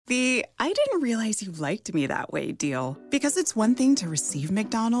The "I didn't realize you liked me that way" deal. Because it's one thing to receive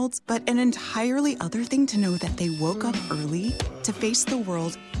McDonald's, but an entirely other thing to know that they woke up early to face the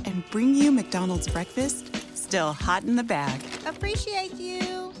world and bring you McDonald's breakfast still hot in the bag. Appreciate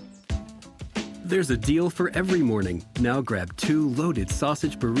you. There's a deal for every morning. Now grab 2 loaded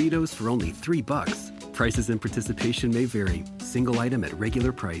sausage burritos for only $3. Prices and participation may vary. Single item at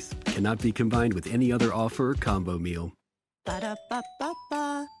regular price. Cannot be combined with any other offer or combo meal.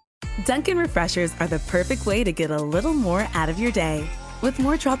 Ba-da-ba-ba-ba. Dunkin' Refreshers are the perfect way to get a little more out of your day. With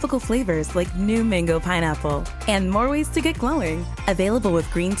more tropical flavors like new mango pineapple and more ways to get glowing. Available with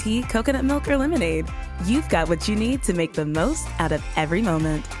green tea, coconut milk, or lemonade. You've got what you need to make the most out of every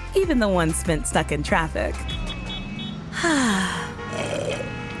moment, even the ones spent stuck in traffic.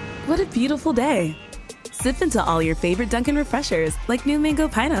 What a beautiful day. Sip into all your favorite Dunkin' Refreshers like new mango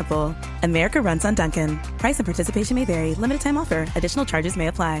pineapple. America runs on Dunkin'. Price and participation may vary. Limited time offer. Additional charges may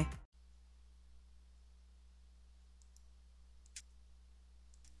apply.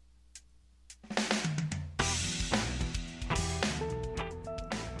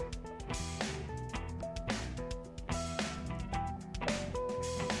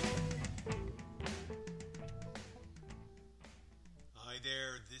 Hi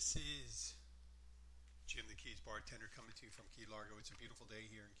there, this is Jim the Keys bartender coming to you from Key Largo. It's a beautiful day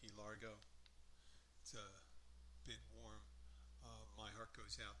here in Key Largo. It's a bit warm. My heart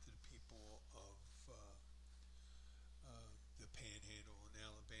goes out to the people of the Panhandle in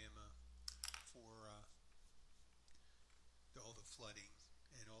Alabama for all the flooding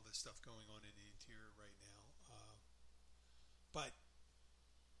and all the stuff going on in the interior right now. But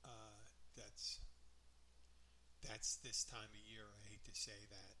that's this time of year. I hate to say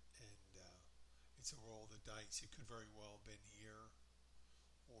that, and it's a roll of the dice. It could very well have been here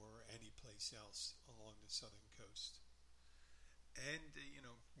or any place else along the southern coast. And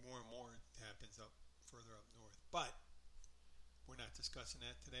more and more happens further up north. But we're not discussing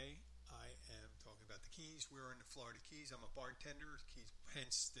that today. I am talking about the Keys. We're in the Florida Keys. I'm a bartender, Keys,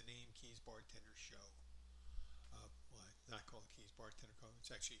 hence the name Keys Bartender Show. Not called the Keys Bartender Show.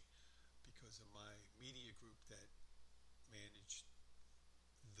 It's actually because of my media group that managed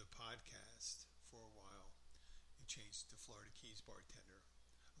the podcast for a while. It changed to Florida Keys Bartender.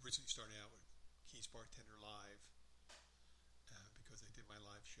 Originally started out with Keys Bartender Live because I did my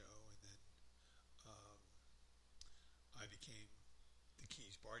live show, and then I became the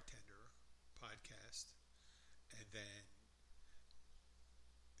Keys Bartender podcast, and then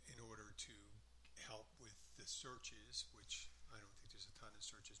in order to help with the searches, which I don't think there's a ton of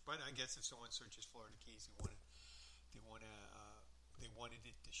searches, but I guess if someone searches Florida Keys, they wanted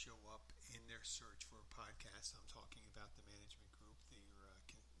it to show up in their search for a podcast. I'm talking about the management group, the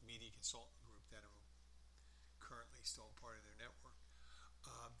media consultant group that I'm currently still part of their network.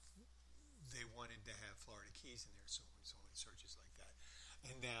 They wanted to have Florida Keys in there, so many searches like that.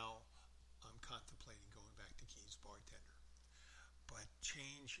 And now I'm contemplating going back to Keys Bartender. But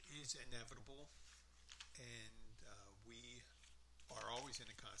change is inevitable, and we are always in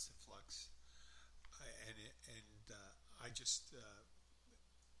a constant flux. I just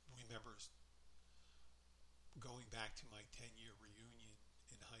remember going back to my 10-year reunion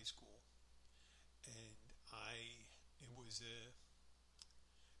in high school, and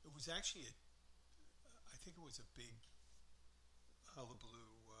it was actually I think it was a big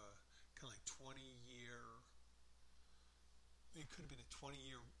hullabaloo, kind of like 20-year. It could have been a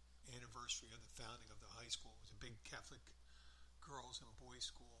 20-year anniversary of the founding of the high school. It was a big Catholic girls and boys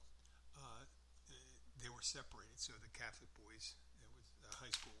school. They were separated, so the Catholic boys, it was a high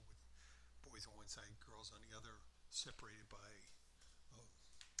school with boys on one side, girls on the other, separated by a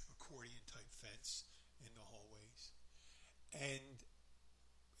accordion type fence in the hallways. And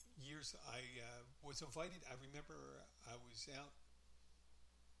I was invited. I remember I was out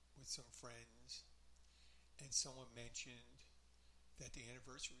with some friends, and someone mentioned that the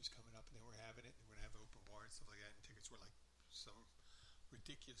anniversary was coming up, and they were having it. They were going to have open bar and stuff like that, and tickets were like some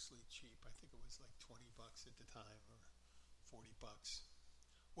ridiculously cheap. I think it was like $20 at the time, or $40,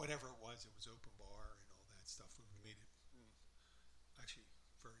 whatever it was open bar and all that stuff. We made it actually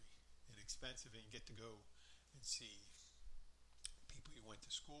very inexpensive, and you get to go and see people you went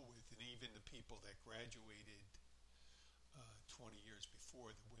to school with, and even the people that graduated 20 years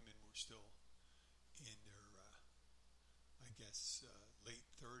before. The women were still in their late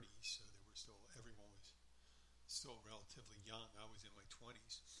 30s, so everyone was still relatively young. I was in my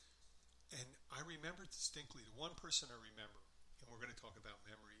 20s, and I remember distinctly the one person I remember, and we're going to talk about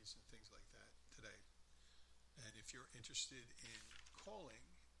memories and things like that today. And if you're interested in calling,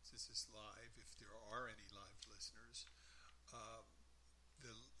 this is live, if there are any live listeners,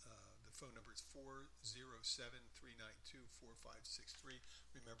 the phone number is 407-392-4563.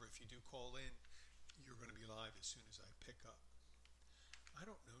 Remember, if you do call in, you're going to be live as soon as I pick up. I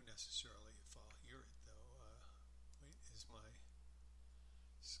don't know necessarily if I'll hear it, though. Wait, is my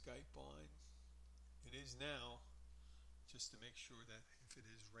Skype on? It is now, just to make sure that if it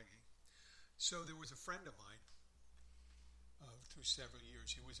is ringing. So there was a friend of mine through several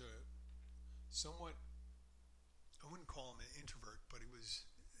years. He was a somewhat, I wouldn't call him an introvert, but he was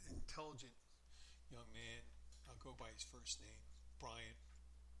an intelligent young man. I'll go by his first name, Brian.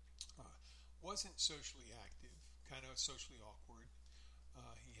 Wasn't socially active, kind of socially awkward.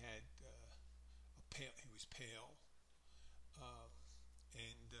 He had he was pale,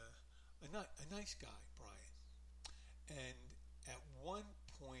 and a nice guy, Brian. And at one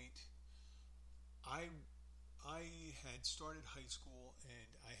point, I had started high school, and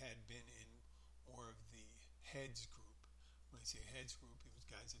I had been in more of the heads group. When I say heads group, it was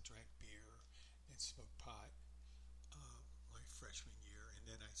guys that drank beer and smoked pot my freshman year, and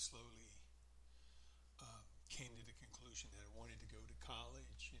then I slowly came to the conclusion that I wanted to go to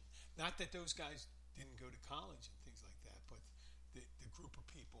college. And not that those guys didn't go to college and things like that, but the group of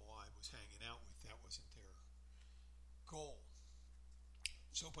people I was hanging out with, that wasn't their goal.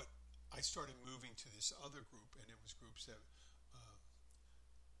 So, but I started moving to this other group, and it was groups that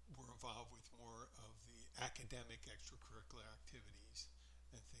were involved with more of the academic extracurricular activities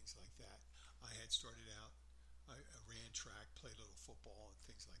and things like that. I had started out, I ran track, played a little football and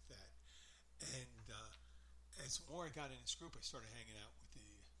things like that. And as more I got in this group, I started hanging out with the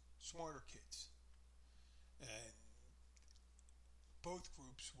smarter kids. And both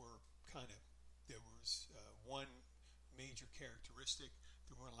groups were kind of, there was one major characteristic.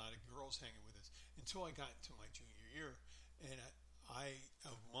 There weren't a lot of girls hanging with us until I got into my junior year. And I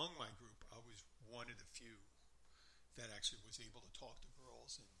among my group, I was one of the few that actually was able to talk to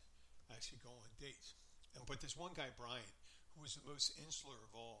girls and actually go on dates. But there's one guy, Brian, who was the most insular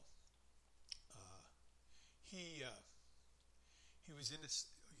of all. He was in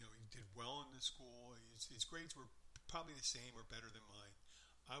this, he did well in the school. His grades were probably the same or better than mine.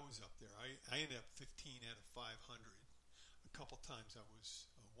 I was up there. I ended up 15 out of 500. A couple times I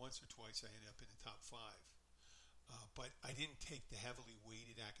was, once or twice I ended up in the top 5. But I didn't take the heavily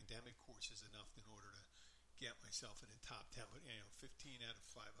weighted academic courses enough in order to get myself in the top 10. But 15 out of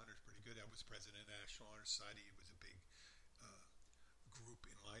 500 is pretty good. I was president of the National Honor Society. It was a big group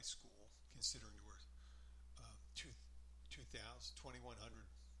in my school, considering there were 2,100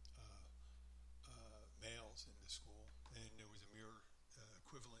 males in the school, and there was a mirror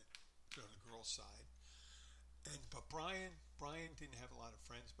equivalent on the girls' side. But Brian didn't have a lot of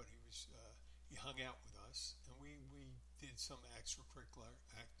friends, but he hung out with us, and we did some extracurricular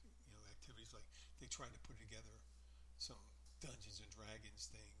activities, like they tried to put together some Dungeons and Dragons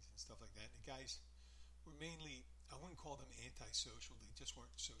things and stuff like that. And the guys were mainly, I wouldn't call them antisocial, they just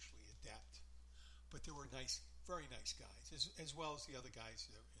weren't socially adept, but they were nice, very nice guys, as well as the other guys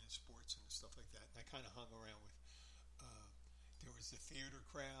in sports and stuff like that. And I kind of hung around with, there was the theater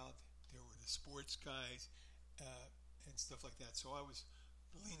crowd, there were the sports guys, and stuff like that. So I was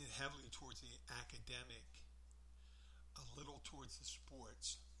leaning heavily towards the academic, a little towards the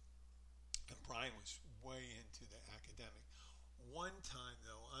sports, and Brian was way into the academic. One time,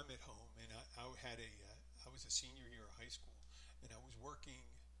 though, I'm at home, and I was a senior year of high school, and I was working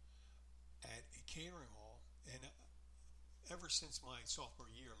at a catering hall, and ever since my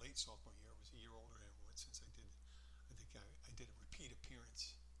sophomore year, late sophomore year, I was a year older than everyone, since I did a repeat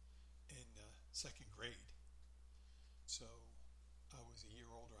appearance in second grade. So I was a year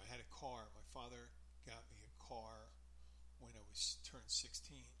older. I had a car. My father got me a car when I was turned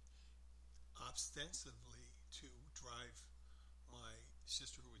 16, ostensibly to drive my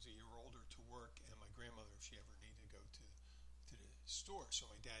sister, who was a year older, to work, and my grandmother, if she ever needed to go to the store. So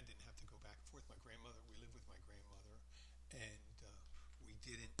my dad didn't have to go back and forth. We lived with my grandmother, and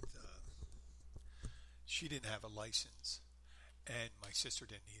she didn't have a license, and my sister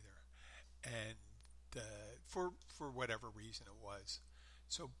didn't either. And for whatever reason it was.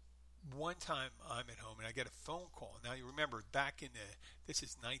 So one time I'm at home and I get a phone call. Now you remember back in this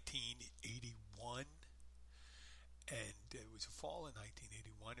is 1981, and it was a fall in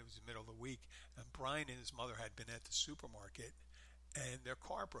 1981. It was the middle of the week, and Brian and his mother had been at the supermarket, and their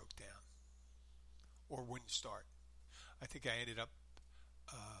car broke down or wouldn't start. I think I ended up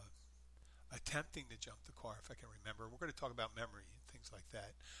attempting to jump the car, if I can remember. We're going to talk about memory and things like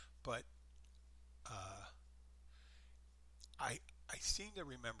that, but I seem to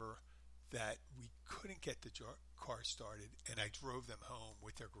remember that we couldn't get the car started, and I drove them home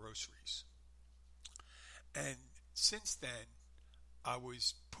with their groceries. And since then, I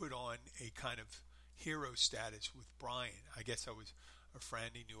was put on a kind of hero status with Brian. I guess I was a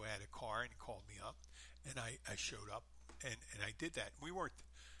friend. He knew I had a car and he called me up, and I showed up, and I did that. We weren't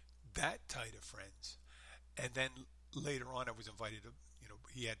that tight of friends. And then later on, I was invited to,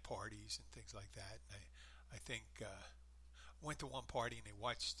 he had parties and things like that. And I think went to one party and they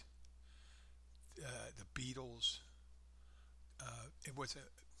watched the Beatles. It was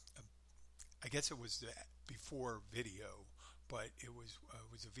I guess it was before video, but it was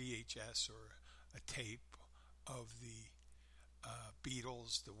a VHS or a tape of the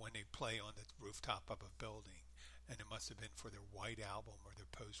Beatles, the one they play on the rooftop of a building, and it must have been for their White Album or their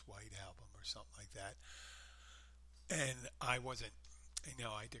post-White Album or something like that. And I wasn't,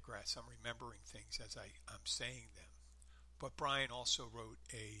 I digress. I'm remembering things as I'm saying them. But Brian also wrote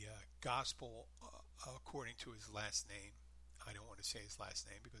a gospel according to his last name. I don't want to say his last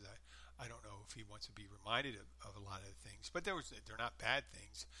name because I don't know if he wants to be reminded of a lot of the things. But they're not bad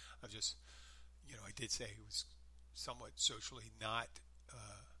things. I just, I did say he was somewhat socially not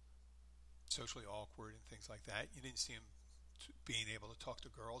socially awkward and things like that. You didn't see him being able to talk to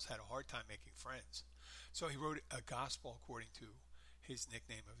girls, had a hard time making friends. So he wrote a gospel according to his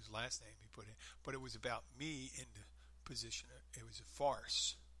nickname of his last name, he put in. But it was about me in the position, it was a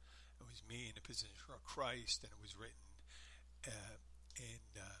farce. It was me in the position of Christ, and it was written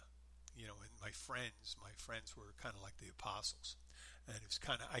and my friends were kind of like the apostles. And it was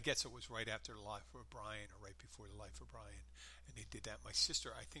kind of, I guess it was right after the life of Brian or right before the life of Brian. And they did that. My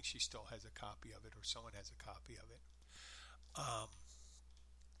sister, I think she still has a copy of it, or someone has a copy of it.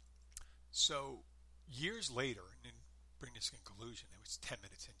 So years later, and then bring this in conclusion, it was 10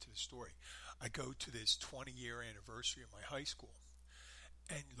 minutes into the story, I go to this 20-year anniversary of my high school.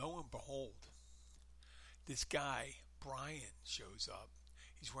 And lo and behold, this guy, Brian, shows up.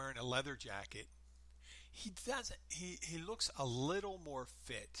 He's wearing a leather jacket. He looks a little more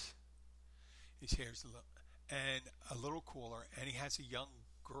fit. His hair's a little cooler, and he has a young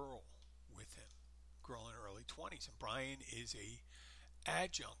girl with him, girl in her early 20s. And Brian is a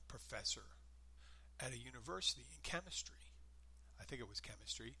adjunct professor at a university in chemistry. I think it was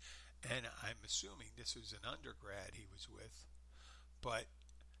chemistry, and I'm assuming this was an undergrad he was with. But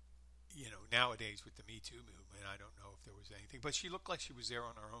nowadays with the Me Too movement, I don't know if there was anything. But she looked like she was there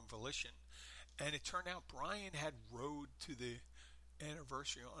on her own volition. And it turned out Brian had rode to the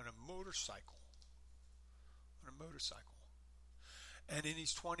anniversary on a motorcycle. And in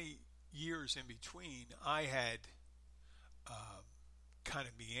these 20 years in between, I had kind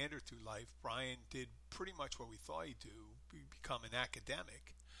of meandered through life. Brian did pretty much what we thought he'd do, become an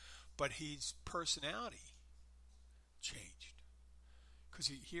academic. But his personality changed. Because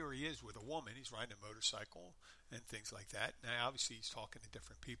here he is with a woman. He's riding a motorcycle and things like that. Now, obviously, he's talking to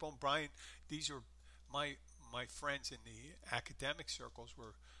different people. And Brian, these are my friends in the academic circles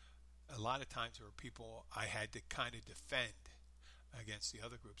were, a lot of times there were people I had to kind of defend against the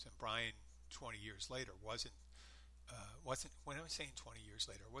other groups. And Brian, 20 years later, wasn't when I was saying 20 years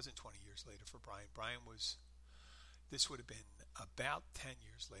later, it wasn't 20 years later for Brian. Brian was, this would have been about 10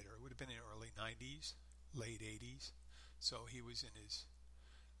 years later. It would have been in the early 90s, late 80s. So he was in his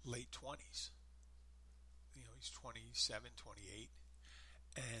late 20s. He's 27, 28.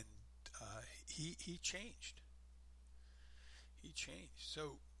 And he changed. He changed.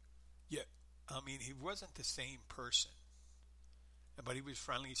 So, yeah, he wasn't the same person. But he was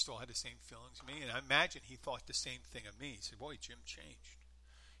friendly. He still had the same feelings of me. And I imagine he thought the same thing of me. He said, boy, Jim changed.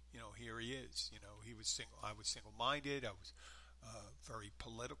 Here he is. He was single. I was single-minded. I was very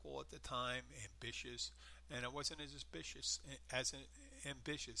political at the time, ambitious. And I wasn't as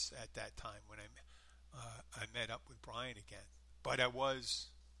ambitious at that time when I met up with Brian again. But I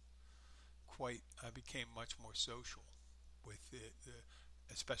became much more social with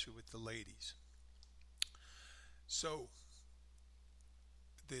especially with the ladies. So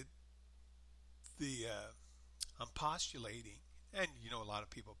I'm postulating, and a lot of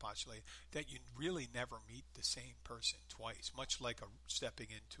people postulate, that you really never meet the same person twice, much like stepping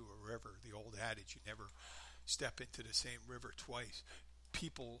into a river. The old adage, you never step into the same river twice.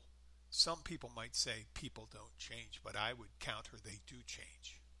 Some people might say people don't change, but I would counter they do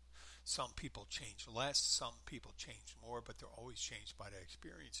change. Some people change less, some people change more, but they're always changed by their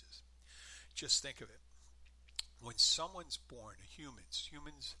experiences. Just think of it. When someone's born,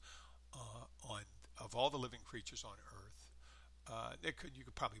 humans of all the living creatures on Earth, you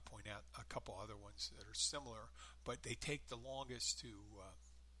could probably point out a couple other ones that are similar, but they take the longest to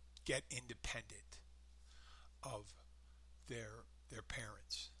get independent of their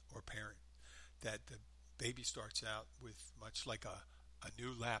parents or parent. That the baby starts out with much like a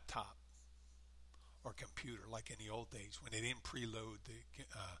new laptop or computer, like in the old days when they didn't preload the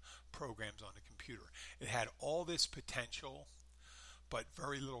programs on the computer. It had all this potential, but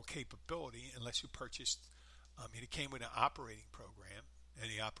very little capability unless you purchased. It came with an operating program,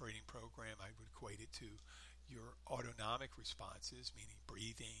 and the operating program, I would equate it to your autonomic responses, meaning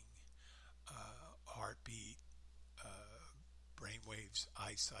breathing, heartbeat, brain waves,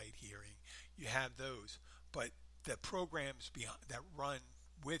 eyesight, hearing. You have those, but the programs beyond that run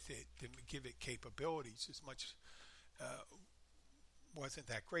with it didn't give it capabilities as much. Wasn't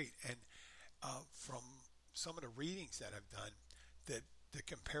that great? And from some of the readings that I've done, that the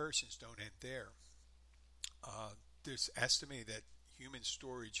comparisons don't end there. There's estimated that human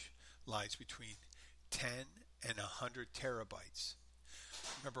storage lies between 10 and 100 terabytes.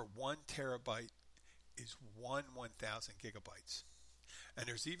 Remember, 1 terabyte is 1,000 gigabytes. And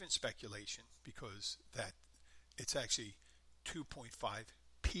there's even speculation because that it's actually 2.5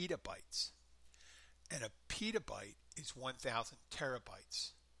 petabytes. And a petabyte is 1,000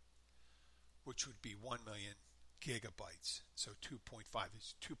 terabytes, which would be 1 million gigabytes. So 2.5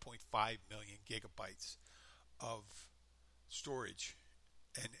 is 2.5 million gigabytes of storage.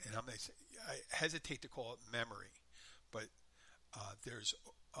 And I hesitate to call it memory, but there's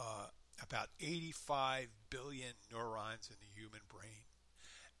about 85 billion neurons in the human brain,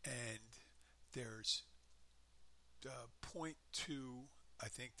 and there's 0.2, I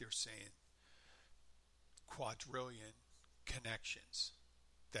think they're saying, quadrillion connections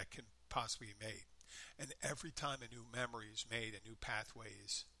that can possibly be made. And every time a new memory is made, a new pathway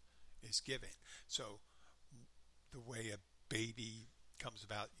is given. So the way a baby comes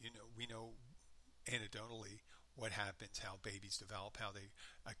about, we know anecdotally what happens, how babies develop, how they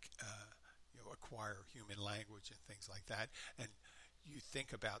acquire human language and things like that. And you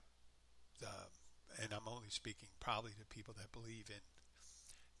think about and I'm only speaking probably to people that believe in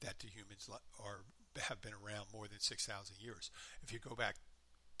that the humans have been around more than 6,000 years. If you go back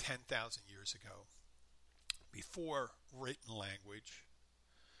 10,000 years ago, before written language,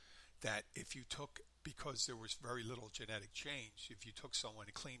 that if you took, because there was very little genetic change, if you took someone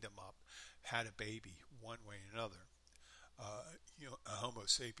and cleaned them up, had a baby one way or another, a Homo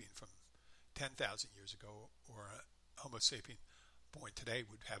sapien from 10,000 years ago or a Homo sapien born today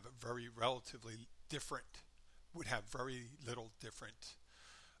would have very little different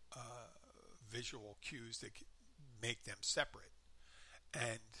visual cues that make them separate.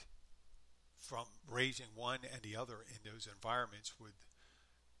 And from raising one and the other in those environments would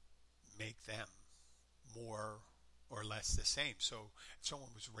make them more or less the same. So if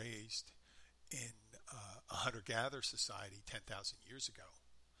someone was raised in a hunter-gatherer society 10,000 years ago,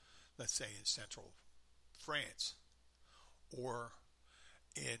 let's say in central France, or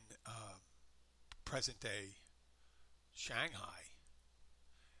in present-day Shanghai,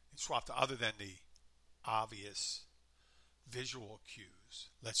 and swapped other than the obvious visual cues,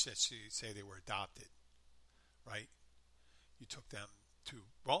 let's just say they were adopted, right? You took them to,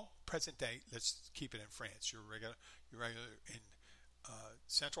 present day, let's keep it in France. You're regular in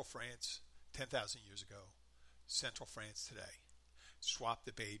central France 10,000 years ago, central France today. Swap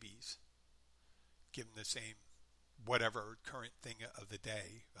the babies, give them the same whatever current thing of the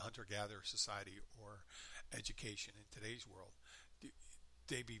day, hunter-gatherer society or education in today's world.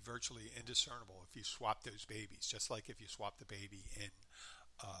 They'd be virtually indiscernible if you swap those babies, just like if you swap the baby in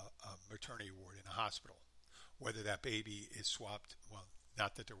a maternity ward in a hospital. Whether that baby is swapped,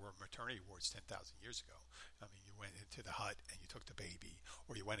 not that there were maternity wards 10,000 years ago. I mean, you went into the hut and you took the baby,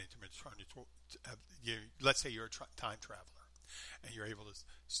 or you went into maternity. Let's say you're a time traveler, and you're able to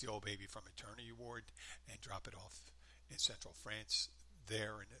steal a baby from a maternity ward and drop it off in central France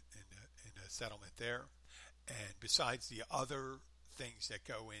there in a settlement there. And besides the other things that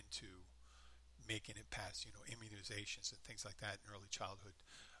go into making it past, immunizations and things like that in early childhood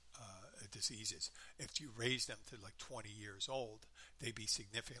diseases, if you raise them to like 20 years old, they'd be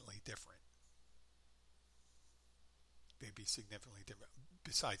significantly different.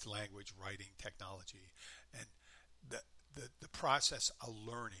 Besides language, writing, technology, and the process of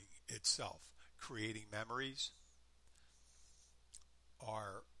learning itself, creating memories,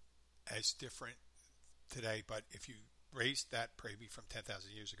 are as different today. But if you raised that baby from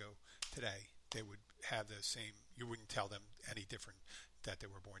 10,000 years ago today, they would have the same. You wouldn't tell them any different that they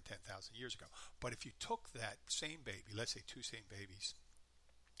were born 10,000 years ago. But if you took that same baby, let's say two same babies,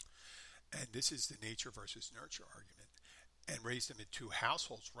 and this is the nature versus nurture argument, and raised them in two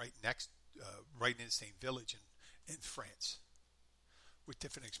households right in the same village in France, with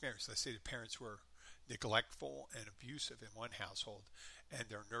different experiences. Let's say the parents were neglectful and abusive in one household, and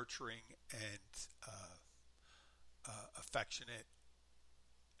they're nurturing and affectionate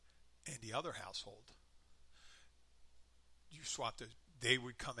in the other household. you swap those, they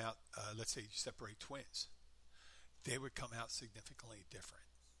would come out, let's say you separate twins, they would come out significantly different.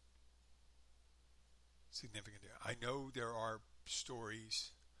 I know there are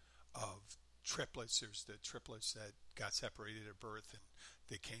stories of triplets. There's the triplets that got separated at birth and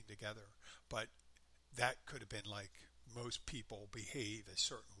they came together. But that could have been like most people behave a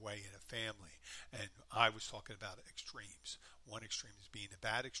certain way in a family. And I was talking about extremes. One extreme is being a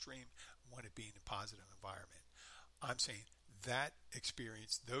bad extreme, one is being a positive environment. I'm saying that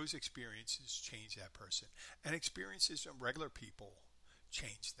experience, those experiences change that person. And experiences from regular people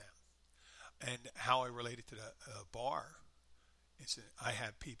change them. And how I relate it to the bar is that I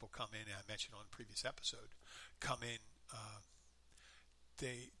have people come in, and I mentioned on a previous episode, come in,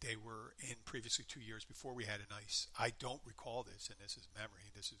 they were in previously 2 years before we had a nice, I don't recall this, and this is memory,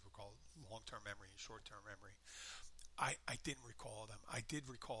 this is recalled long-term memory and short-term memory. I didn't recall them. I did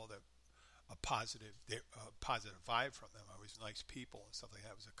recall a positive vibe from them. I was nice people and stuff like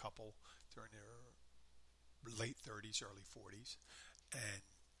that. It was a couple during their late 30s, early 40s, and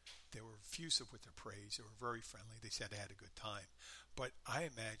they were effusive with their praise. They were very friendly. They said they had a good time. But I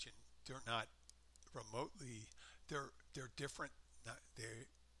imagine they're not remotely, they're different.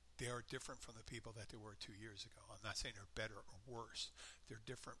 They are different from the people that they were 2 years ago. I'm not saying they're better or worse. They're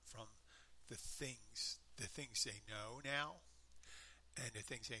different from the things they know now and the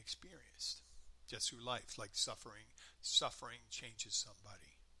things they experienced just through life, like suffering. Suffering changes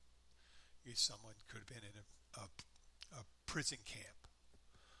somebody. Someone could have been in a prison camp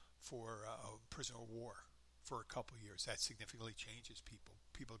for a prisoner of war for a couple of years. That significantly changes people.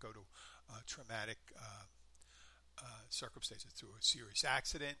 People go to traumatic circumstances through a serious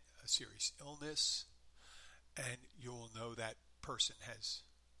accident, a serious illness, and you'll know that person has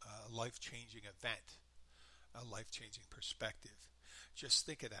a life-changing event, a life-changing perspective. Just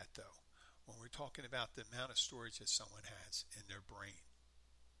think of that, though, when we're talking about the amount of storage that someone has in their brain.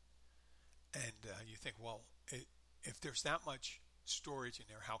 And you think, well, if there's that much storage in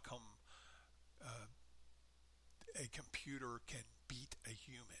there, how come a computer can beat a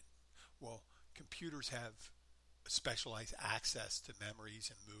human? Well, computers have specialized access to memories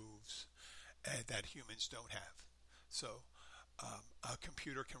and moves that humans don't have. So a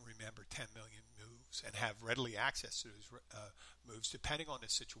computer can remember 10 million moves and have readily access to those moves depending on the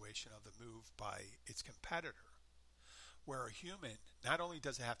situation of the move by its competitor. Where a human, not only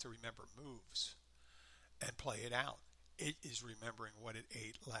does it have to remember moves and play it out, it is remembering what it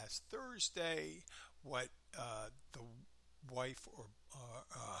ate last Thursday, what the wife or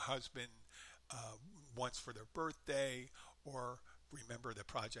husband wants for their birthday, or remember the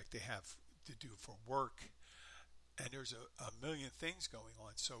project they have to do for work. And there's a million things going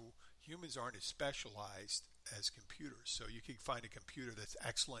on. So humans aren't as specialized as computers. So you can find a computer that's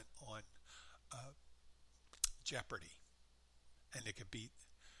excellent on Jeopardy, and they can beat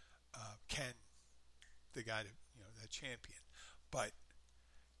Ken, the guy that, the champion. But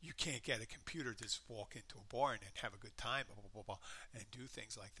you can't get a computer to just walk into a bar and have a good time, blah, blah, blah, blah, and do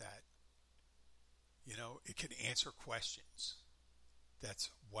things like that. It can answer questions. That's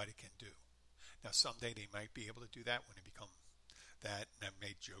what it can do. Now, someday they might be able to do that when they become that, and I've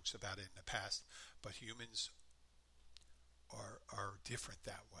made jokes about it in the past, but humans are different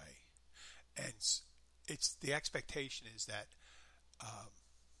that way. And it's the expectation is that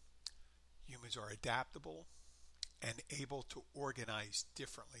humans are adaptable and able to organize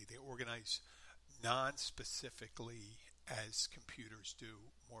differently. They organize non-specifically as computers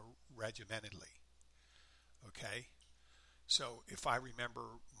do, more regimentedly. Okay? So if I remember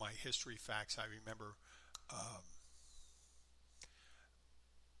my history facts, I remember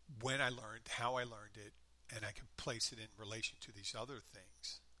when I learned, how I learned it, and I can place it in relation to these other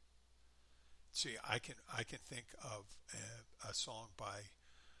things. See, I can think of a song by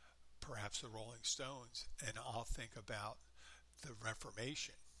perhaps the Rolling Stones, and I'll think about the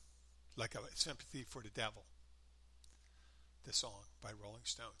Reformation, like a Sympathy for the Devil. The song by Rolling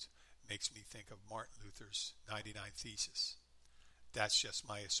Stones makes me think of Martin Luther's 99 Thesis. That's just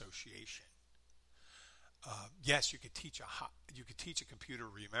my association. Yes, you could teach a computer to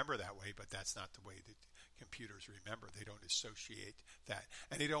remember that way, but that's not the way that computers remember. They don't associate that,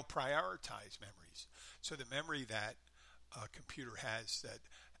 and they don't prioritize memories. So the memory that a computer has, that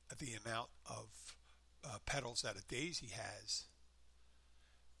the amount of petals that a daisy has,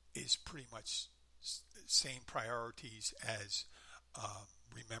 is pretty much same priorities as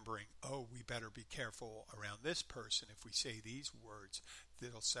remembering, we better be careful around this person. If we say these words,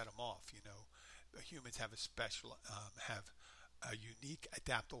 that'll set them off. Humans have have a unique,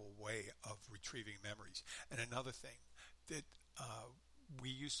 adaptable way of retrieving memories. And another thing that we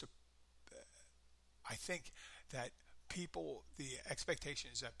used to, I think that the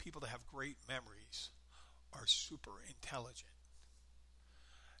expectation is that people that have great memories are super intelligent.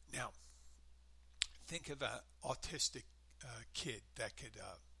 Now, think of an autistic kid that could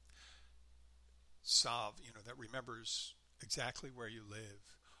solve, that remembers exactly where you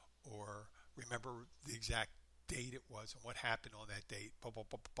live, or remember the exact date it was and what happened on that date, blah, blah,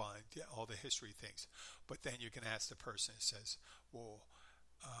 blah, blah, blah, and all the history things. But then you can ask the person that says, well,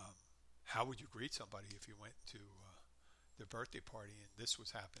 how would you greet somebody if you went to their birthday party and this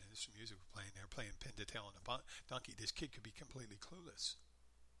was happening, this music was playing, they were playing Pin to Tail on the Donkey? This kid could be completely clueless.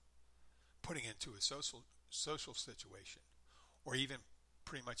 Putting into a social situation, or even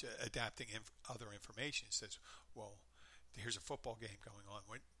pretty much adapting other information. It says, well, here's a football game going on.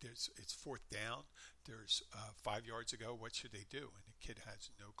 It's fourth down. There's 5 yards ago. What should they do? And the kid has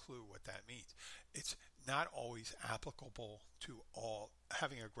no clue what that means. It's not always applicable to all.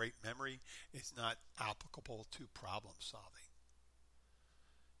 Having a great memory is not applicable to problem solving.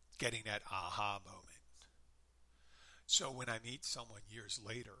 Getting that aha moment. So when I meet someone years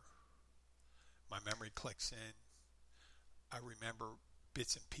later, my memory clicks in. I remember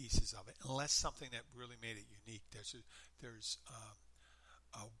bits and pieces of it, unless something that really made it unique. There's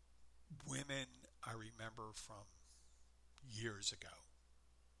women I remember from years ago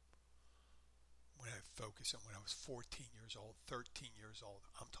when I focus on when I was 14 years old, 13 years old.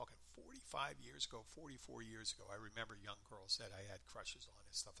 I'm talking 45 years ago, 44 years ago. I remember young girls that I had crushes on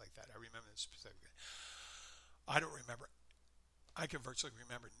and stuff like that. I remember this specifically. I don't remember. I can virtually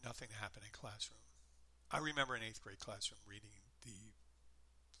remember nothing that happened in classroom. I remember in 8th grade classroom reading the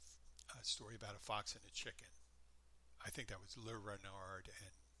story about a fox and a chicken. I think that was Le Renard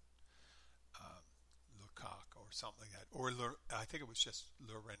and Lecoq or something like that. Or I think it was just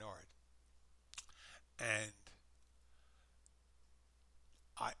Le Renard. And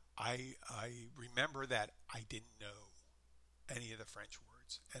I remember that I didn't know any of the French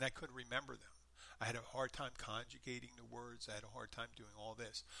words, and I couldn't remember them. I had a hard time conjugating the words. I had a hard time doing all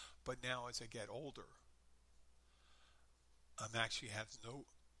this. But now as I get older,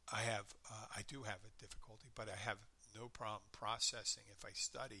 I do have a difficulty, but I have no problem processing if I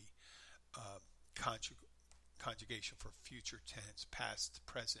study conjugation for future tense, past,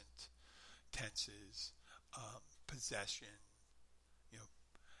 present tenses, possession,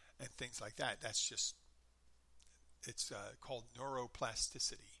 and things like that. That's just, it's called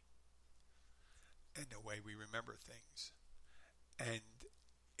neuroplasticity and the way we remember things. And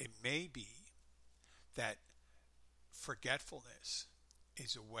it may be that forgetfulness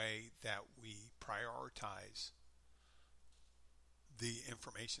is a way that we prioritize the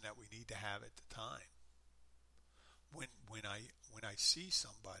information that we need to have at the time. When I see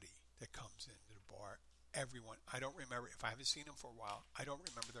somebody that comes into the bar, everyone, I don't remember, if I haven't seen them for a while, I don't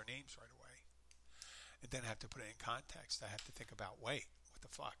remember their names right away. And then I have to put it in context. I have to think about, wait, what the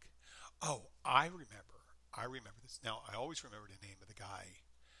fuck? Oh, I remember this. Now, I always remember the name of the guy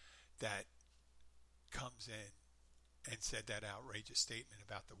that comes in and said that outrageous statement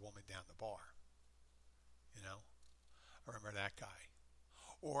about the woman down the bar. I remember that guy.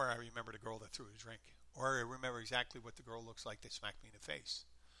 Or I remember the girl that threw a drink. Or I remember exactly what the girl looks like that smacked me in the face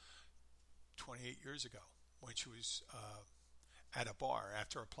 28 years ago when she was at a bar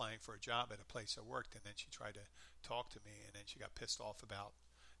after applying for a job at a place I worked, and then she tried to talk to me, and then she got pissed off about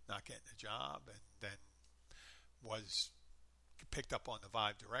not getting a job, and then was picked up on the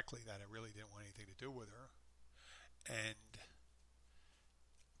vibe directly that I really didn't want anything to do with her. And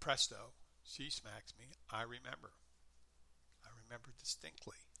presto, she smacks me. I remember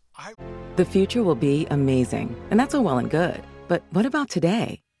distinctly. The future will be amazing, and that's all well and good. But what about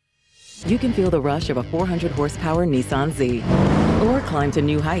today? You can feel the rush of a 400-horsepower Nissan Z, or climb to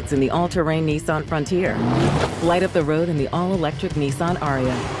new heights in the all-terrain Nissan Frontier. Light up the road in the all-electric Nissan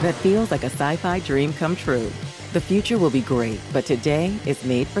Ariya that feels like a sci-fi dream come true. The future will be great, but today is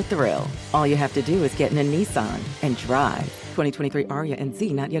made for thrill. All you have to do is get in a Nissan and drive. 2023 Ariya and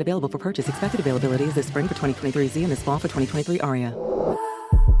Z not yet available for purchase. Expected availability is this spring for 2023 Z and this fall for 2023 Ariya. I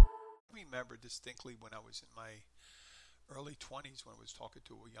remember distinctly when I was in my early 20s when I was talking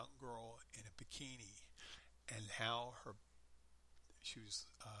to a young girl in a bikini, and how she was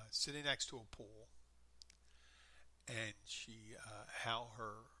sitting next to a pool, and how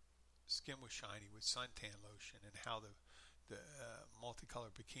her skin was shiny with suntan lotion, and how the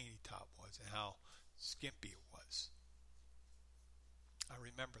multicolored bikini top was, and how skimpy it was. I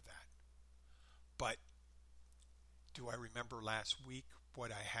remember that. But do I remember last week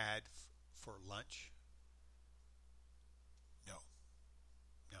what I had for lunch?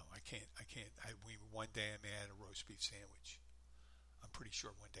 No, I can't. One day I may have had a roast beef sandwich. I'm pretty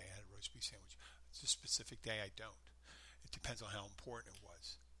sure one day I had a roast beef sandwich. It's a specific day I don't. It depends on how important it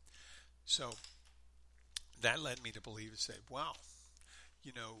was. So that led me to believe and say, wow,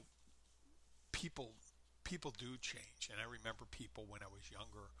 people do change. And I remember people when I was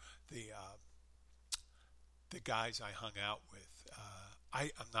younger, the guys I hung out with,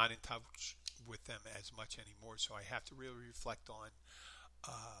 I'm not in touch with them as much anymore, so I have to really reflect on,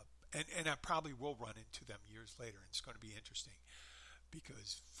 and I probably will run into them years later, and it's going to be interesting,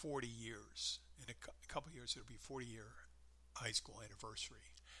 because 40 years, in a couple of years, it'll be 40-year high school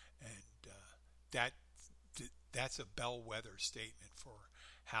anniversary, and that's a bellwether statement for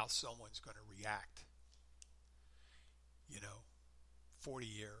how someone's going to react.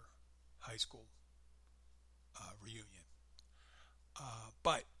 40-year high school reunion.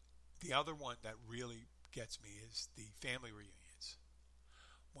 But the other one that really gets me is the family reunions.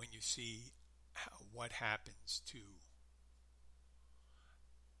 When you see what happens to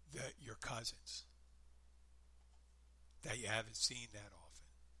your cousins that you haven't seen that often.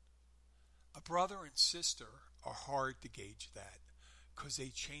 A brother and sister are hard to gauge that because they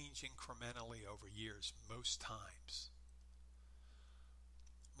change incrementally over years most times.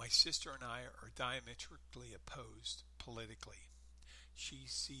 My sister and I are diametrically opposed politically. She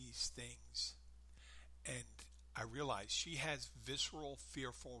sees things, and I realize she has visceral,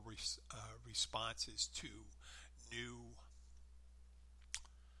 fearful responses to new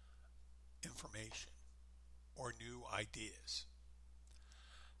information or new ideas.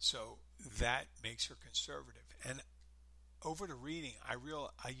 So that makes her conservative. And over the reading,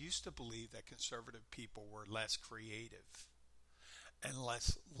 I used to believe that conservative people were less creative and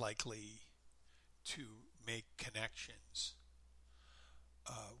less likely to make connections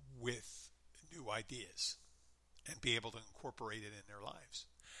with new ideas and be able to incorporate it in their lives.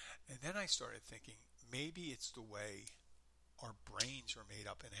 And then I started thinking, maybe it's the way our brains are made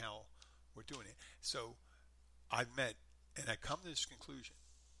up and how we're doing it. So I've met, and I come to this conclusion,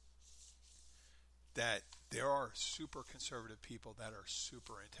 that there are super conservative people that are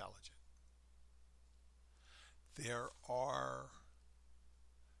super intelligent. There are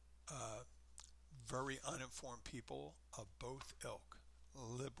very uninformed people of both ilk,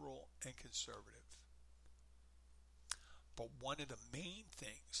 liberal and conservative. But one of the main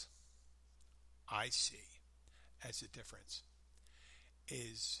things I see as a difference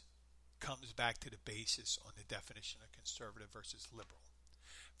comes back to the basis on the definition of conservative versus liberal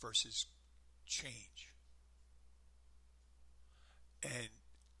versus change. And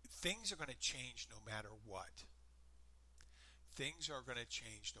things are going to change no matter what. Things are going to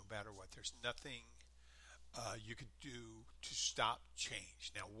change no matter what. There's nothing you could do to stop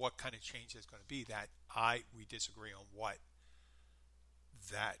change. Now, what kind of change that's going to be, we disagree on what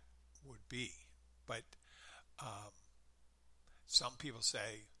that would be. But some people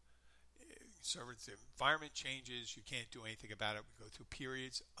say, the environment changes, you can't do anything about it. We go through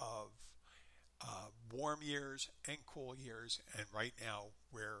periods of warm years and cool years, and right now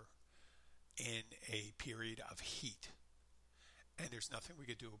we're in a period of heat, and there's nothing we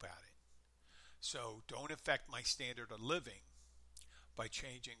could do about it. So don't affect my standard of living by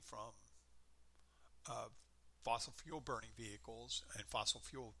changing from fossil fuel burning vehicles and fossil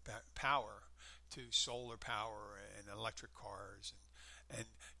fuel power to solar power and electric cars, and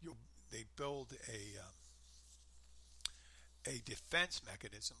they build a defense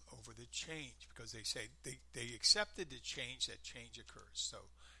mechanism over the change, because they say they accepted the change, that change occurs. So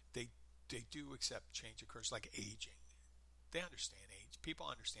they do accept change occurs, like aging. They understand age. People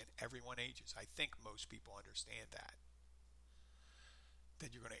understand everyone ages. I think most people understand that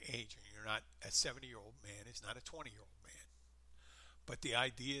you're going to age, and you're not, a 70-year-old man is not a 20-year-old man. But the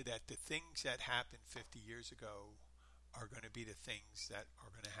idea that the things that happened 50 years ago are going to be the things that are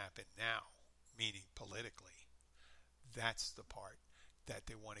going to happen now, meaning politically, that's the part that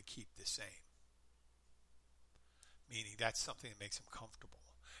they want to keep the same. Meaning that's something that makes them comfortable.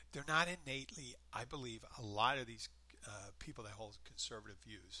 They're not innately, I believe, a lot of these people that hold conservative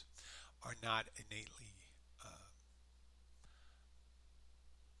views are not innately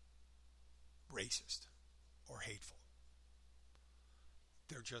racist or hateful.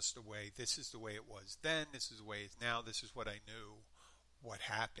 They're just the way, this is the way it was then, this is the way it is now, this is what I knew, what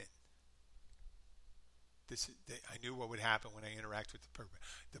happened. I knew what would happen when I interact with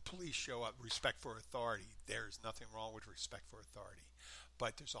the police show up. Respect for authority. There's nothing wrong with respect for authority.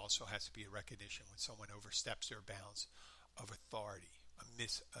 But there's also has to be a recognition when someone oversteps their bounds of authority, a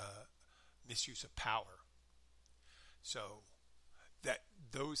misuse of power. So that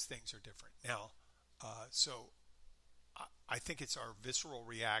those things are different. Now, so I think it's our visceral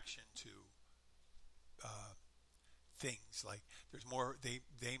reaction to things like there's more.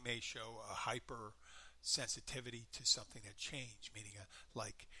 They may show a hyper sensitivity to something that changed, meaning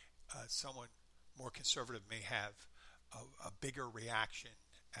someone more conservative may have a bigger reaction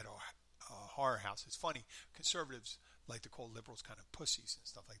at a horror house. It's funny, conservatives like to call liberals kind of pussies and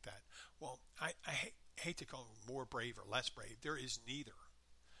stuff like that. Well, I hate to call them more brave or less brave. There is neither.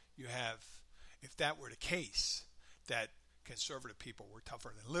 You have, if that were the case, that conservative people were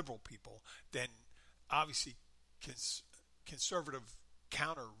tougher than liberal people, then obviously conservative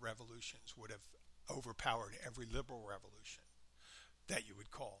counter-revolutions would have overpowered every liberal revolution that you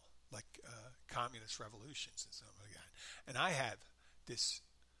would call, like communist revolutions and something like that. And I have this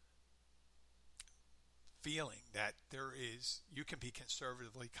feeling that you can be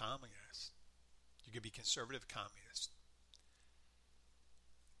conservatively communist. You can be conservative communist,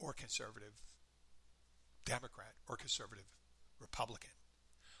 or conservative Democrat, or conservative Republican,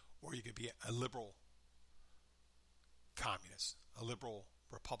 or you could be a liberal communist, a liberal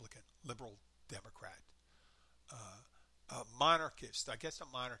Republican, liberal Democrat, a monarchist. I guess a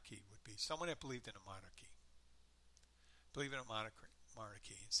monarchy would be someone that believed in a monarchy,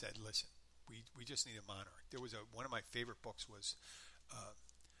 and said, listen, we just need a monarch. There was one of my favorite books was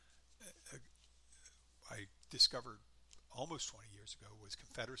I discovered almost 20 years ago was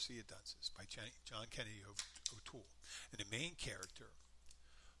Confederacy of Dunces by John Kennedy O'Toole. And the main character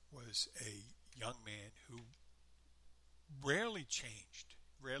was a young man who rarely changed.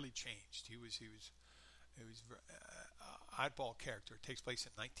 He was oddball character. It takes place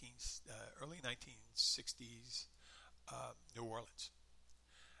in early 1960s New Orleans.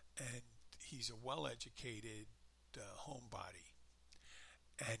 And he's a well-educated homebody.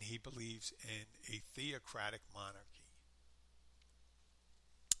 And he believes in a theocratic monarchy.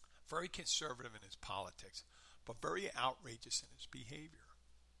 Very conservative in his politics, but very outrageous in his behavior.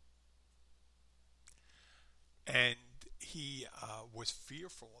 And he was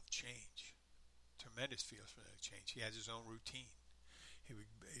fearful of change, tremendous fearful of change. He has his own routine. He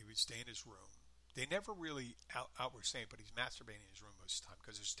would stay in his room. They never really outward saying, but he's masturbating in his room most of the time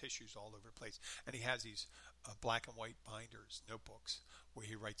because there's tissues all over the place. And he has these black and white binders, notebooks, where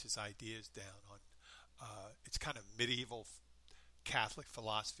he writes his ideas down on. It's kind of medieval Catholic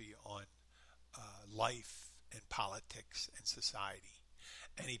philosophy on life and politics and society.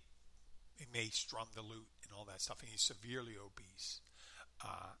 And he may strum the lute and all that stuff. And he's severely obese.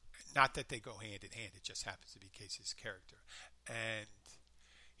 Not that they go hand in hand. It just happens to be Casey's character. And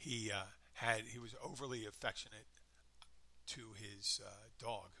he was overly affectionate to his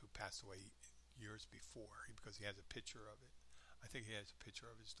dog, who passed away years before, because he has a picture of it. I think he has a picture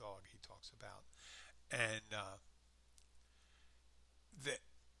of his dog he talks about. And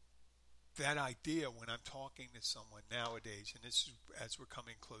that idea, when I'm talking to someone nowadays, and this is as we're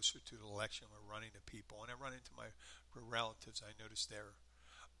coming closer to the election, we're running to people, and I run into my relatives, I notice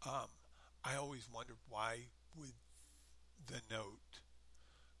I always wondered, why would the note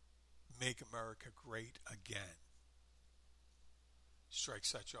 "Make America Great Again" strike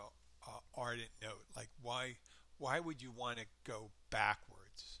such a ardent note? Like, why would you want to go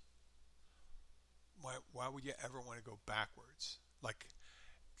backwards? Why would you ever want to go backwards? Like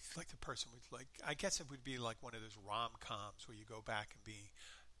the person would, like, I guess it would be like one of those rom-coms where you go back and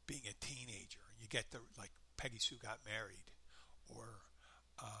being a teenager. You get like Peggy Sue Got Married, or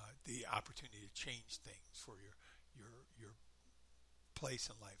the opportunity to change things for your place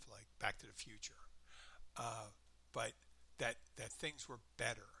in life, like Back to the Future. But that things were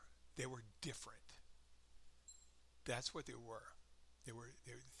better. They were different. That's what they were.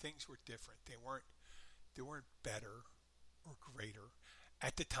 Things were different. They weren't better or greater.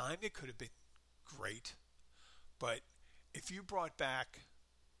 At the time, they could have been great, but if you brought back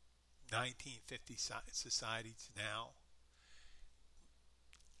 1950 society to now,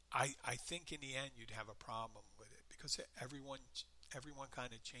 I think in the end you'd have a problem with it, because everyone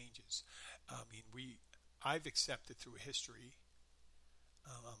kind of changes. I mean, I've accepted through history,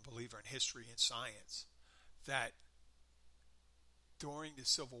 I'm a believer in history and science, that during the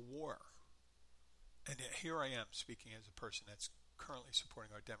Civil War, and here I am speaking as a person that's currently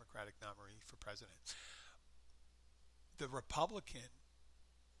supporting our Democratic nominee for president, the Republican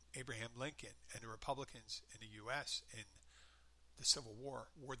Abraham Lincoln and the Republicans in the U.S. in the Civil War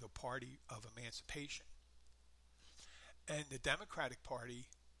were the party of emancipation. And the Democratic Party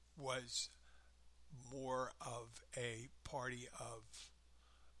was more of a party of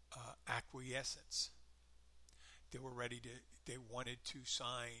acquiescence. They wanted to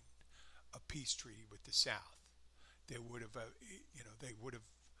sign a peace treaty with the South. They would have,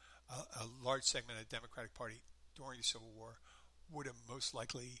 a large segment of the Democratic Party during the Civil War would have most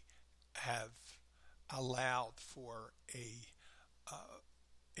likely have allowed for a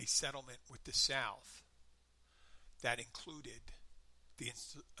settlement with the South that included the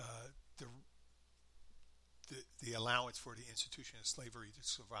the allowance for the institution of slavery to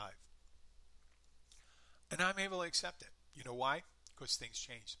survive. And I'm able to accept it. You know why? Because things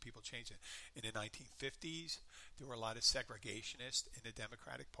changed. People changed it. In the 1950s, there were a lot of segregationists in the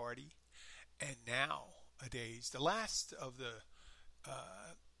Democratic Party. And nowadays, the last of the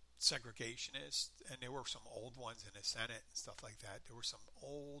segregationists, and there were some old ones in the Senate and stuff like that. There were some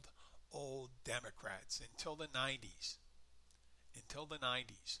old Democrats until the 90s.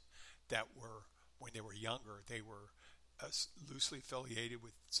 That were, when they were younger, they were loosely affiliated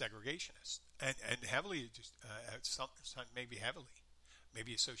with segregationists and heavily,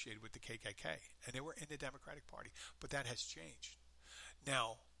 maybe associated with the KKK, and they were in the Democratic Party. But that has changed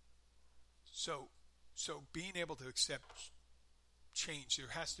now. So being able to accept change, there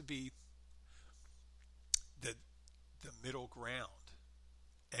has to be the middle ground,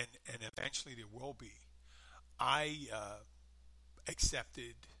 and eventually there will be. I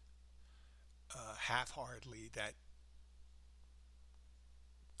accepted half-heartedly that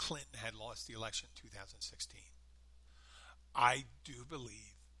Clinton had lost the election in 2016. I do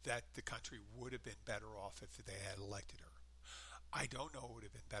believe that the country would have been better off if they had elected her. I don't know it would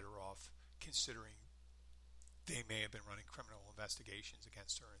have been better off, considering they may have been running criminal investigations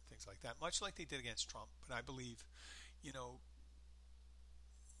against her and things like that, much like they did against Trump. But I believe, we can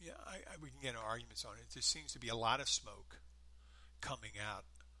get into arguments on it. There seems to be a lot of smoke coming out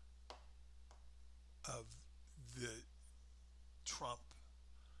of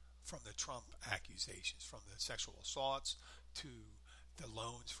from the Trump accusations, from the sexual assaults to the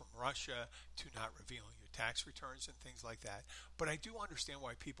loans from Russia to not revealing your tax returns and things like that. But I do understand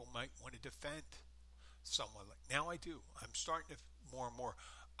why people might want to defend someone like. Now I do. I'm starting to more and more.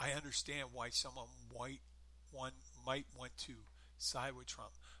 I understand why someone might want to side with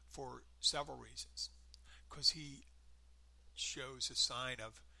Trump for several reasons. Because he shows a sign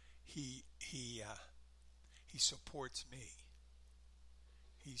of he supports me.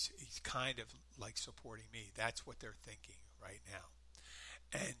 He's kind of like supporting me. That's what they're thinking right now.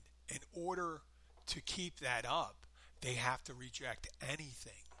 And in order to keep that up, they have to reject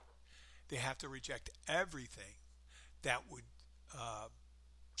anything. They have to reject everything that would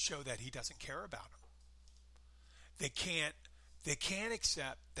show that he doesn't care about them. They can't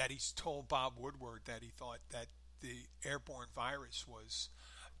accept that he's told Bob Woodward that he thought that the airborne virus was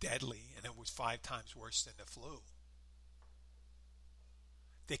deadly and it was 5 times worse than the flu.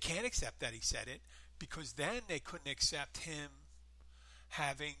 They can't accept that he said it, because then they couldn't accept him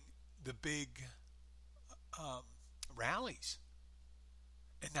having the big rallies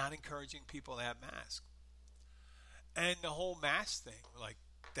and not encouraging people to have masks. And the whole mask thing, like,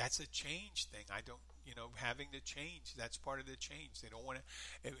 that's a change thing. I don't, having to change, that's part of the change. They don't want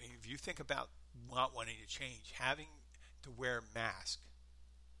to, if you think about not wanting to change, having to wear a mask,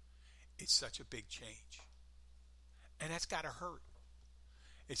 it's such a big change. And that's got to hurt.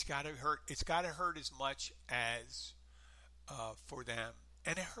 It's got to hurt. It's got to hurt as much as for them.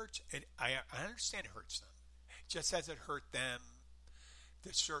 And it hurts. I understand it hurts them. Just as it hurt them,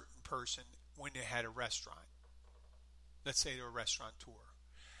 the certain person, when they had a restaurant. Let's say they're a restaurateur.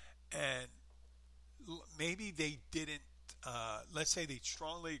 And maybe they didn't, let's say they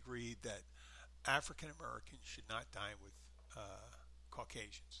strongly agreed that African Americans should not dine with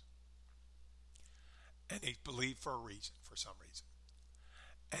Caucasians. And they believed for a reason, for some reason.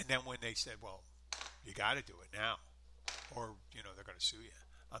 And then when they said, well, you got to do it now, or, they're going to sue you.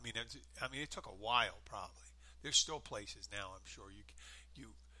 I mean, it took a while, probably. There's still places now, I'm sure, you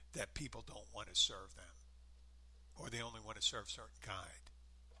that people don't want to serve them, or they only want to serve certain kind.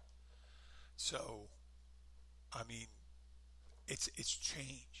 So, I mean, it's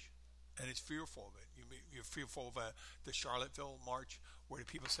change, and it's fearful of it. You're fearful of the Charlottesville march, where the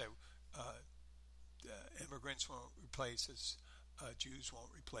people say, immigrants won't replace us, Jews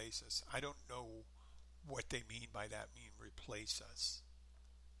won't replace us. I don't know what they mean by that, replace us.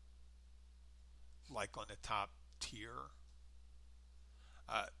 Like on the top tier.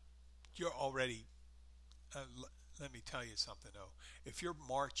 You're already, let me tell you something though. If you're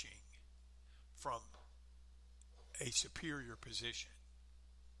marching from a superior position,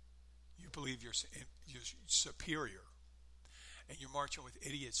 you believe you're superior, and you're marching with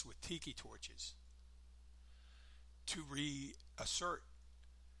idiots with tiki torches to reassert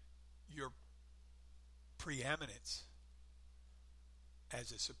your preeminence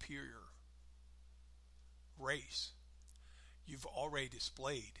as a superior race, you've already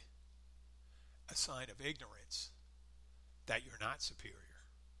displayed a sign of ignorance that you're not superior.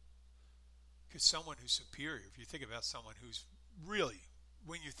 Because someone who's superior, if you think about someone who's really,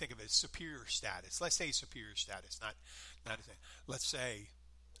 when you think of it as superior status, let's say superior status, not a thing. Let's say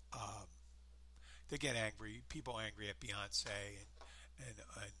they get angry, people angry at Beyonce and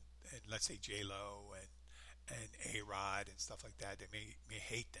let's say J-Lo and A-Rod and stuff like that. They may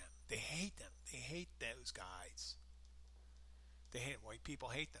hate them. They hate them. They hate those guys. They hate them. White people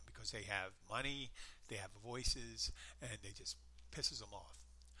hate them because they have money, they have voices, and they just pisses them off.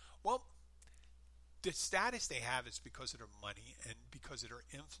 Well, the status they have is because of their money and because of their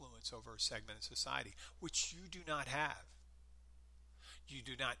influence over a segment of society, which you do not have. You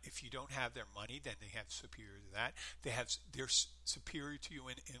do not. If you don't have their money, then they have superior to that. They're superior to you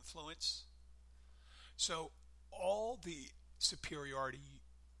in influence. So all the superiority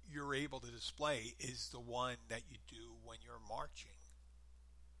you're able to display is the one that you do when you're marching.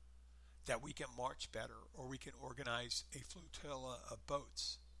 That we can march better, or we can organize a flotilla of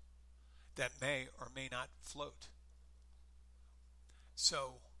boats that may or may not float.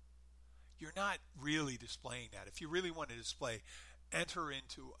 So you're not really displaying that. If you really want to display, enter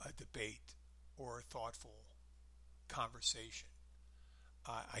into a debate or a thoughtful conversation.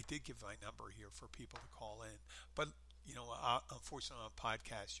 I did give my number here for people to call in, but unfortunately on a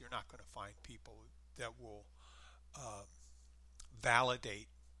podcast, you're not going to find people that will validate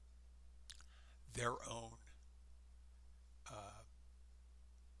their own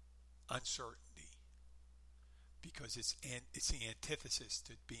uncertainty, because it's the antithesis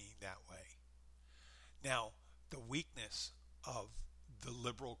to being that way. Now, the weakness of the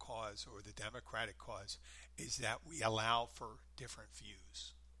liberal cause or the democratic cause is that we allow for different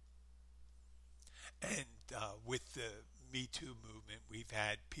views. And with the Me Too movement, we've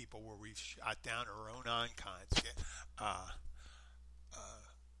had people where we've shot down our own icons.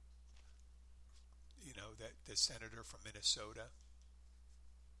 That the senator from Minnesota,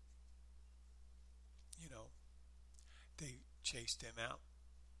 they chased him out.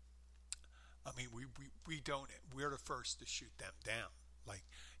 I mean, we're the first to shoot them down. Like,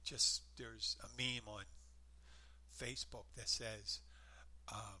 just there's a meme on Facebook that says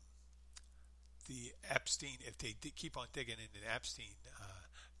the Epstein, if they keep on digging into the Epstein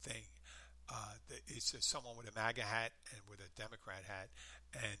thing, it's someone with a MAGA hat and with a Democrat hat,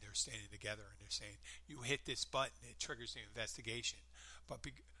 and they're standing together and they're saying, you hit this button, it triggers the investigation. But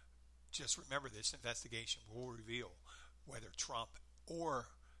just remember, this investigation will reveal whether Trump or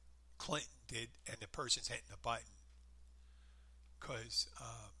Clinton did, and the person's hitting the button. Because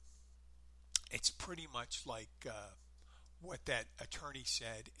it's pretty much like what that attorney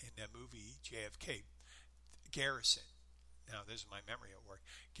said in the movie JFK, Garrison. Now, this is my memory at work.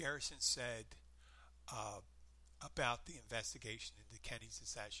 Garrison said about the investigation into Kennedy's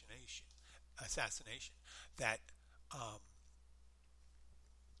assassination that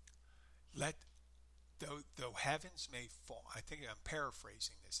though heavens may fall, I think I'm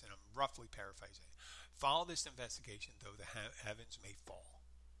paraphrasing this, and I'm roughly paraphrasing it, follow this investigation though the heavens may fall.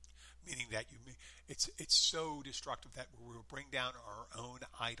 Meaning that it's so destructive that we will bring down our own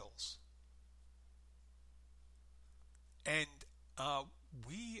idols. And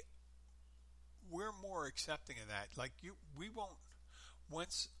we're more accepting of that. Like we won't.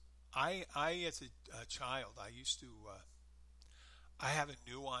 Once I as a child, I used to. I have a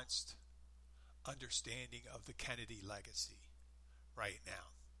nuanced understanding of the Kennedy legacy right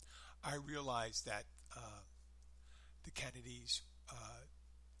now. I realize that the Kennedys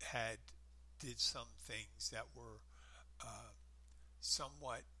did some things that were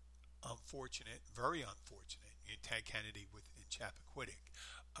somewhat unfortunate, very unfortunate. Ted Kennedy in Chappaquiddick,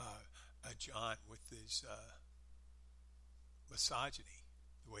 John with his misogyny,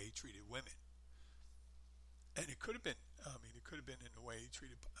 the way he treated women, and it could have been. I mean, it could have been in the way he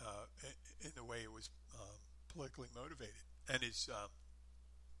treated, in the way it was politically motivated, and his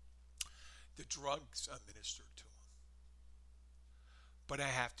the drugs administered to him. But I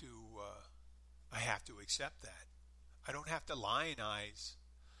have to accept that. I don't have to lionize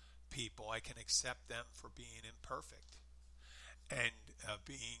people. I can accept them for being imperfect and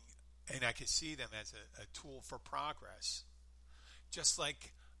I can see them as a tool for progress. Just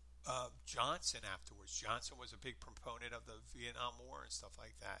like Johnson afterwards. Johnson was a big proponent of the Vietnam War and stuff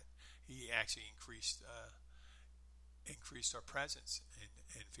like that. He actually increased our presence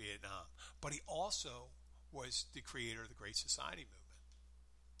in Vietnam. But he also was the creator of the Great Society movement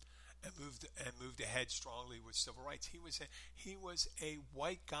and moved ahead strongly with civil rights. He was a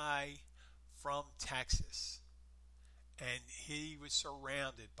white guy from Texas, and he was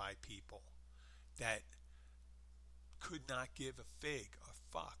surrounded by people that could not give a fig or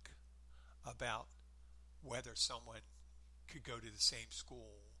fuck about whether someone could go to the same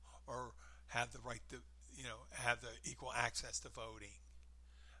school or have the right to, have the equal access to voting.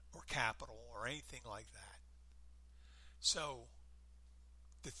 or capital or anything like that. So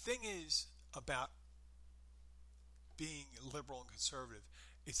the thing is about being liberal and conservative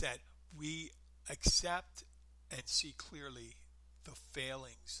is that we accept and see clearly the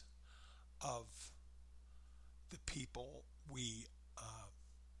failings of the people we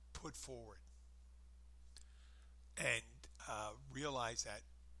put forward, and realize that,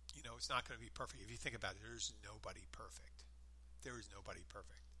 it's not going to be perfect. If you think about it, there's nobody perfect. There is nobody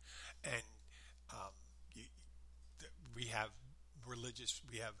perfect. And we have religious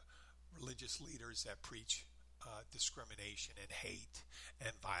leaders that preach discrimination and hate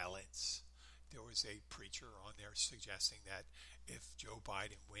and violence. There was a preacher on there suggesting that if Joe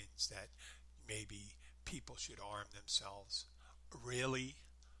Biden wins, that maybe people should arm themselves. Really?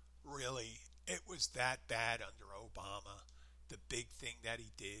 It was that bad under Obama. The big thing that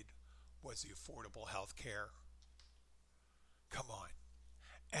he did was the affordable health care. Come on.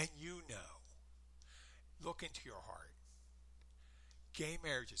 And look into your heart. Gay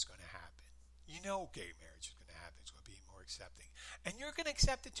marriage is going to happen. Gay marriage is going to happen. It's going to be more accepting. And you're going to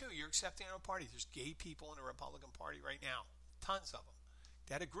accept it too. You're accepting it in a party. There's gay people in the Republican Party right now. Tons of them.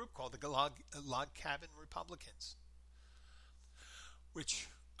 They had a group called the Log Cabin Republicans, which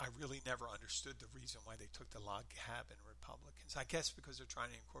I really never understood the reason why they took the Log Cabin Republicans. I guess because they're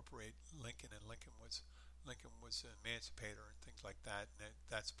trying to incorporate Lincoln, and Lincoln was an emancipator and things like that, and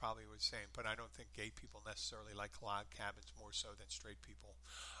that's probably what it's saying. But I don't think gay people necessarily like log cabins more so than straight people.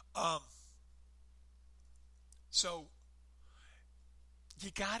 So you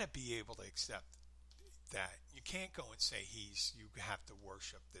got to be able to accept that. You can't go and say you have to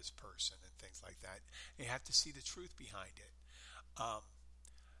worship this person and things like that. You have to see the truth behind it.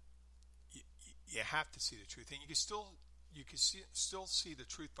 You have to see the truth, and you can still see the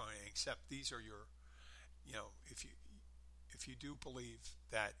truth behind it. Except these are your, if you do believe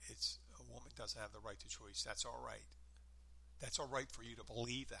that it's a woman doesn't have the right to choice, that's all right. That's all right for you to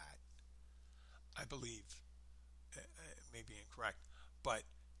believe that. I believe, it may be incorrect, but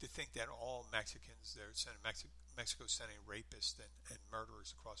to think that all Mexicans, they're sending Mexico's sending rapists and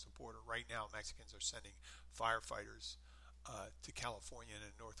murderers across the border. Right now, Mexicans are sending firefighters to California and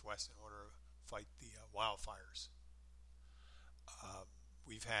the Northwest in order to fight the wildfires.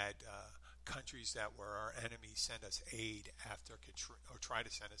 We've had countries that were our enemies send us aid after Katrina, or try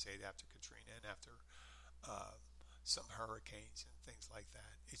to send us aid after Katrina and after some hurricanes and things like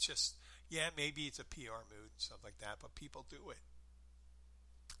that. It's just, maybe it's a PR mood and stuff like that, but people do it.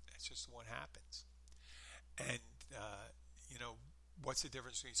 That's just what happens. And, what's the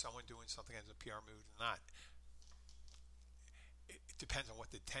difference between someone doing something as a PR mood and not? It depends on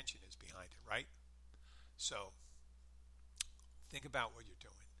what the intention is behind it, right? So think about what you're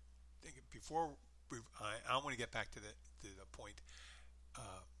doing. I want to get back to the point.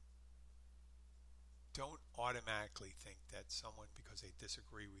 Don't automatically think that someone, because they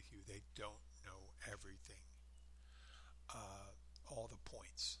disagree with you, they don't know everything, all the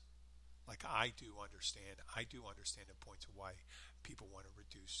points. Like I do understand the points of why people want to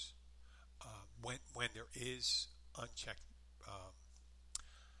reduce when there is unchecked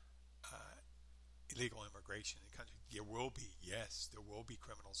illegal immigration in the country. There will be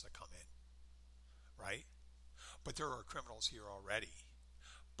criminals that come in, right? But there are criminals here already.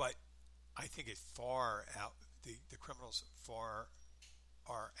 But I think it far out the criminals far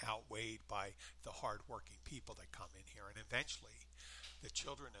are outweighed by the hardworking people that come in here, and eventually the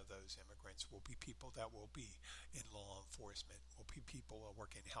children of those immigrants will be people that will be in law enforcement, will be people that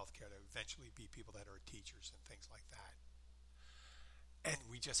work in healthcare, that will eventually be people that are teachers and things like that. And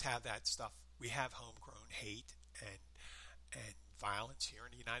we just have that stuff. We have homegrown hate and violence here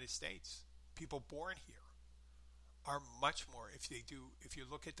in the United States. People born here are much more, if you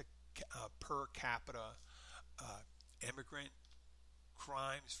look at the per capita immigrant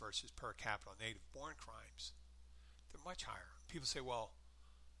crimes versus per capita native born crimes, they're much higher. People say, well,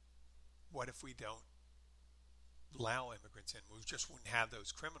 what if we don't allow immigrants in? We just wouldn't have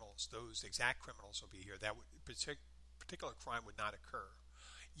those criminals. Those exact criminals will be here. That particular crime would not occur.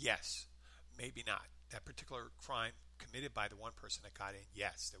 Yes, maybe not. That particular crime committed by the one person that got in,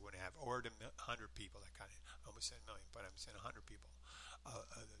 yes, they wouldn't have, or the 100 people that got in. I almost said a million, but I'm saying 100 people.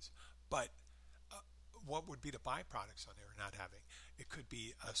 But what would be the byproducts on there not having? It could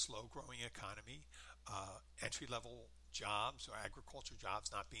be a slow-growing economy, entry-level jobs or agriculture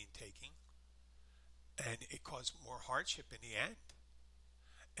jobs not being taken, and it caused more hardship in the end,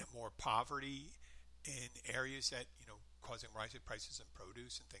 and more poverty in areas that, causing rising prices in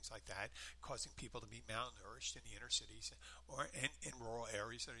produce and things like that, causing people to be malnourished in the inner cities or in rural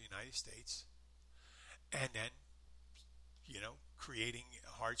areas of the United States, and then, creating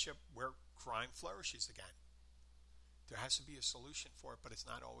hardship where crime flourishes again. There has to be a solution for it, but it's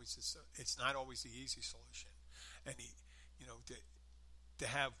not always the easy solution. And to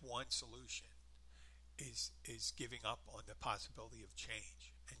have one solution is giving up on the possibility of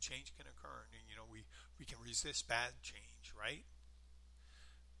change, and change can occur. And we can resist bad change, right?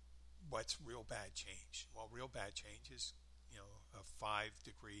 What's real bad change? Well, real bad change is a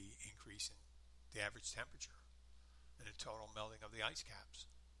 5-degree increase in the average temperature and a total melting of the ice caps.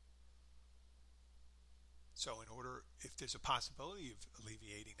 So if there's a possibility of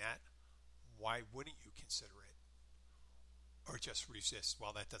alleviating that, why wouldn't you consider it? Or just resist?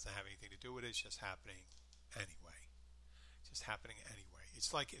 Well, that doesn't have anything to do with it. It's just happening anyway.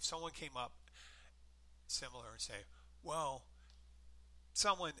 It's like if someone came up similar and say, well,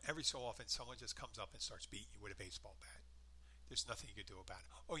 every so often someone just comes up and starts beating you with a baseball bat. There's nothing you can do about it.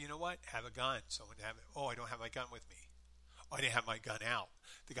 Oh, you know what? Have a gun. Oh, I don't have my gun with me. Oh, I didn't have my gun out.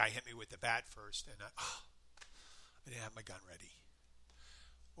 The guy hit me with the bat first, and I didn't have my gun ready.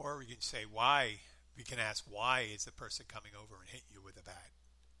 Or we can say why. We can ask, why is the person coming over and hitting you with a bat?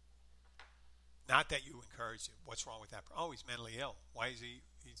 Not that you encourage it. What's wrong with that? Oh, he's mentally ill. Why is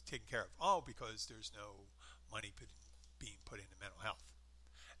he's taken care of? Oh, because there's no money being put into mental health.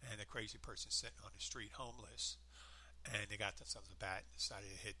 And a crazy person sitting on the street homeless, and they got themselves a bat and decided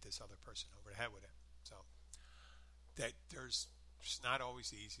to hit this other person over the head with it. So that there's not always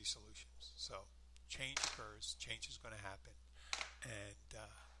the easy solutions. So change occurs. Change is going to happen. And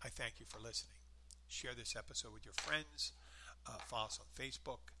I thank you for listening. Share this episode with your friends. Follow us on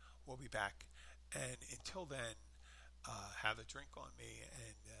Facebook. We'll be back. And until then, have a drink on me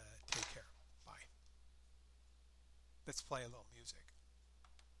and take care. Bye. Let's play a little music.